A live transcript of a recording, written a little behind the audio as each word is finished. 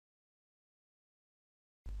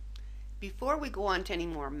Before we go on to any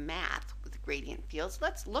more math with gradient fields,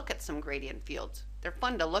 let's look at some gradient fields. They're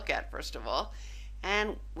fun to look at, first of all,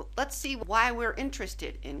 and let's see why we're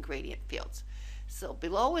interested in gradient fields. So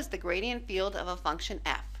below is the gradient field of a function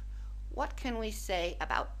f. What can we say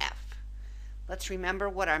about f? Let's remember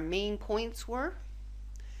what our main points were.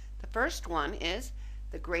 The first one is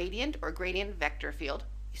the gradient or gradient vector field.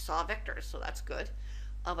 We saw vectors, so that's good,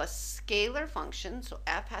 of a scalar function, so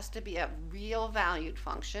f has to be a real valued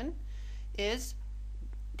function, is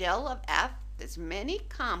del of f. There's many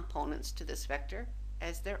components to this vector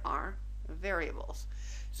as there are variables.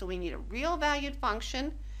 So we need a real valued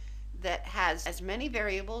function that has as many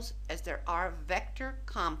variables as there are vector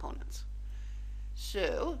components.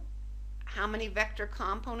 So how many vector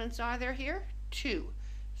components are there here? 2.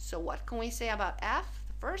 So what can we say about f?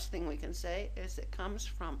 The first thing we can say is it comes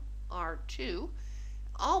from R2,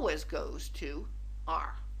 always goes to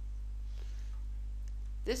R.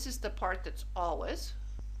 This is the part that's always,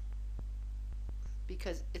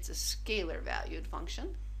 because it's a scalar valued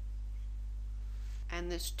function.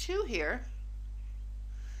 And this 2 here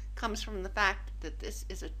comes from the fact that this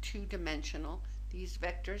is a two-dimensional. These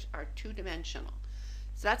vectors are two-dimensional.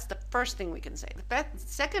 So that's the first thing we can say. The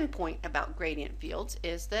second point about gradient fields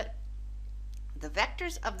is that the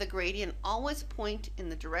vectors of the gradient always point in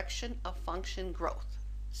the direction of function growth.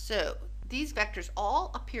 So these vectors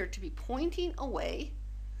all appear to be pointing away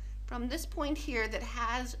from this point here that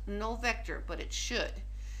has no vector, but it should.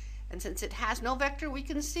 And since it has no vector, we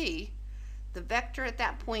can see the vector at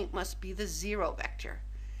that point must be the 0 vector.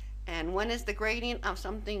 And when is the gradient of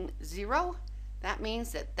something 0? That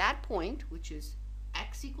means that that point, which is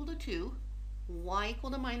x equal to 2, y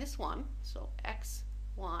equal to minus 1, so x,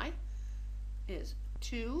 y is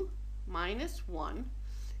 2 minus 1,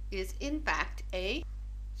 is in fact a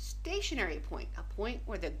stationary point, a point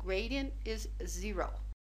where the gradient is 0.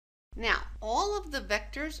 Now, all of the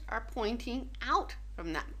vectors are pointing out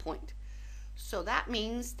from that point. So that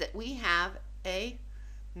means that we have a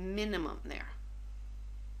minimum there.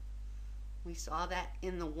 We saw that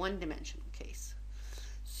in the one-dimensional case.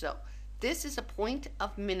 So this is a point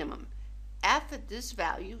of minimum. F at this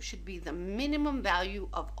value should be the minimum value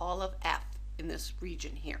of all of f in this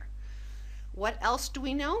region here. What else do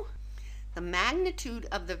we know? The magnitude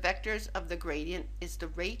of the vectors of the gradient is the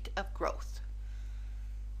rate of growth.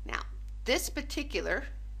 Now, this particular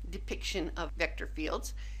depiction of vector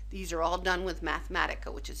fields, these are all done with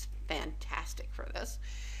Mathematica, which is fantastic for this,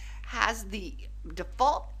 has the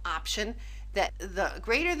default option that the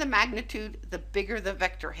greater the magnitude, the bigger the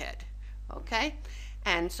vector head. Okay?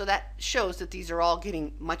 And so that shows that these are all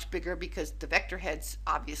getting much bigger because the vector heads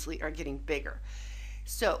obviously are getting bigger.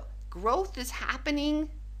 So growth is happening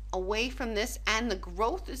away from this, and the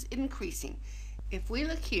growth is increasing. If we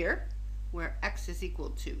look here, where x is equal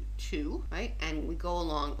to 2, right, and we go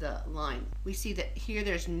along the line, we see that here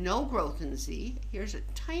there's no growth in z. Here's a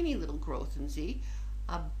tiny little growth in z,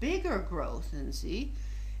 a bigger growth in z,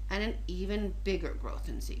 and an even bigger growth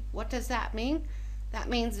in z. What does that mean? That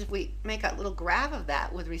means if we make a little graph of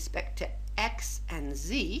that with respect to x and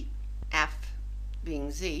z, f being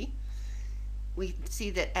z, we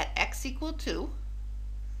see that at x equal 2,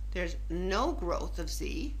 there's no growth of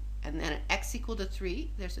z, and then at x equal to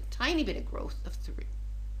 3, there's a tiny bit of growth of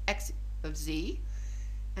x of z,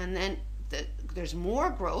 and then there's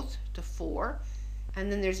more growth to 4,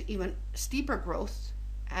 and then there's even steeper growth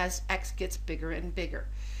as x gets bigger and bigger.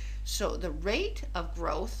 So the rate of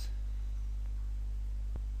growth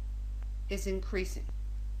is increasing.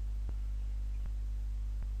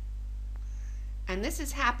 And this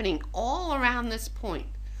is happening all around this point.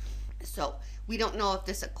 So we don't know if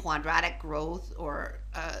this is a quadratic growth or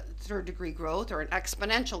a third-degree growth or an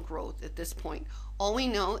exponential growth at this point. All we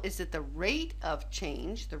know is that the rate of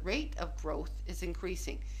change, the rate of growth, is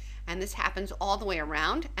increasing. And this happens all the way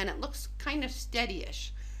around, and it looks kind of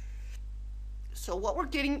steady-ish. So what we're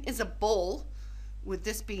getting is a bowl, with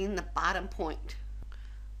this being the bottom point.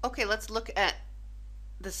 Okay, let's look at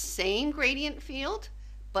the same gradient field,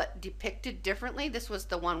 but depicted differently. This was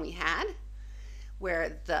the one we had,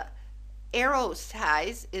 where the arrow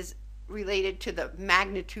size is related to the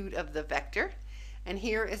magnitude of the vector, and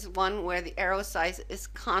here is one where the arrow size is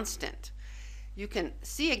constant. You can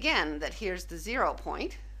see again that here's the 0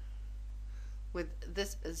 point with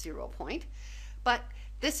this 0 point, but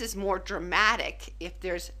this is more dramatic if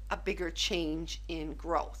there's a bigger change in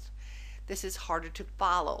growth. This is harder to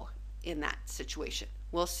follow in that situation.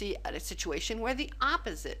 We'll see a situation where the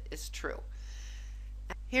opposite is true.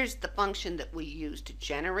 Here's the function that we use to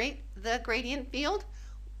generate the gradient field,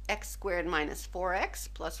 x squared minus 4x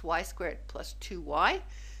plus y squared plus 2y.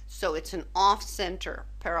 So it's an off-center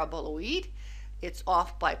paraboloid. It's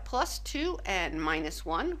off by +2 and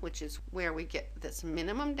 -1, which is where we get this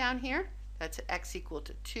minimum down here. That's at x equal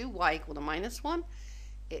to 2, y equal to -1.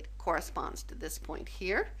 It corresponds to this point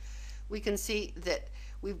here. We can see that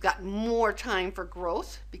we've got more time for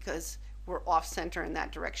growth because we're off-center in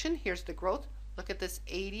that direction. Here's the growth. Look at this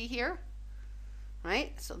 80 here,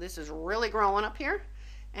 right? So this is really growing up here.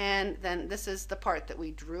 And then this is the part that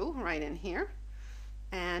we drew right in here.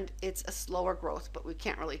 And it's a slower growth, but we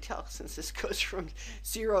can't really tell since this goes from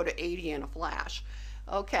 0 to 80 in a flash.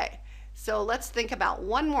 Okay, so let's think about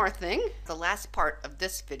one more thing. The last part of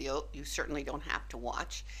this video, you certainly don't have to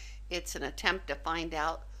watch. It's an attempt to find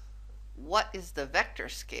out what is the vector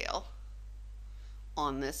scale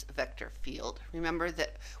on this vector field. Remember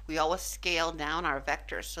that we always scale down our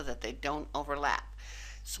vectors so that they don't overlap.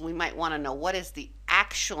 So we might want to know what is the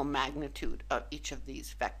actual magnitude of each of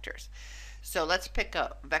these vectors. So let's pick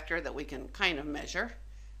a vector that we can kind of measure.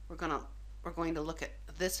 We're going to look at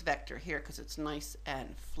this vector here because it's nice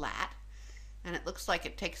and flat. And it looks like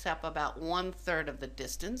it takes up about 1/3 of the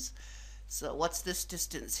distance. So what's this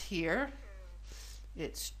distance here?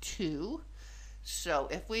 It's 2. So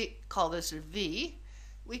if we call this V,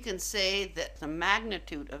 we can say that the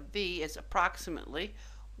magnitude of V is approximately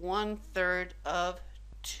 1/3 of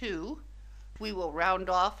 2. We will round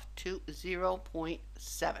off to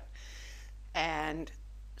 0.7. And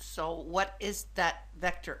so what is that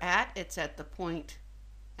vector at? It's at the point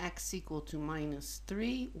x equal to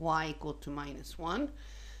 -3, y equal to -1.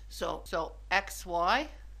 So xy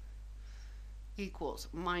equals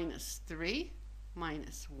 -3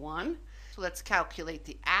 -1. So let's calculate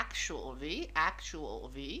the actual V. Actual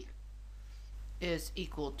V is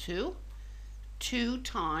equal to 2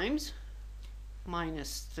 times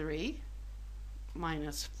 -3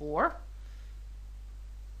 -4.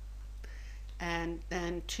 And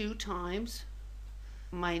then 2 times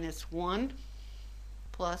 -1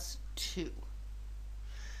 plus 2.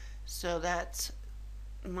 So that's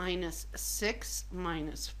 -6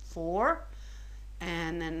 -4,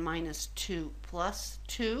 and then -2 plus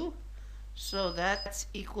 2. So that's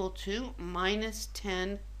equal to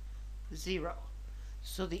 -10, 0.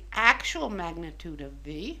 So the actual magnitude of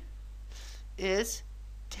V is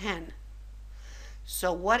 10.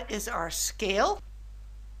 So what is our scale?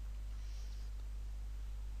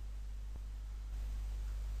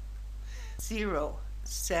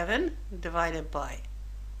 0.7 divided by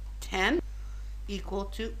 10 equal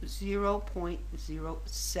to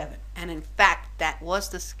 0.07. And in fact, that was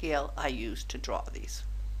the scale I used to draw these.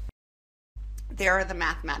 There are the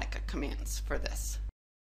Mathematica commands for this.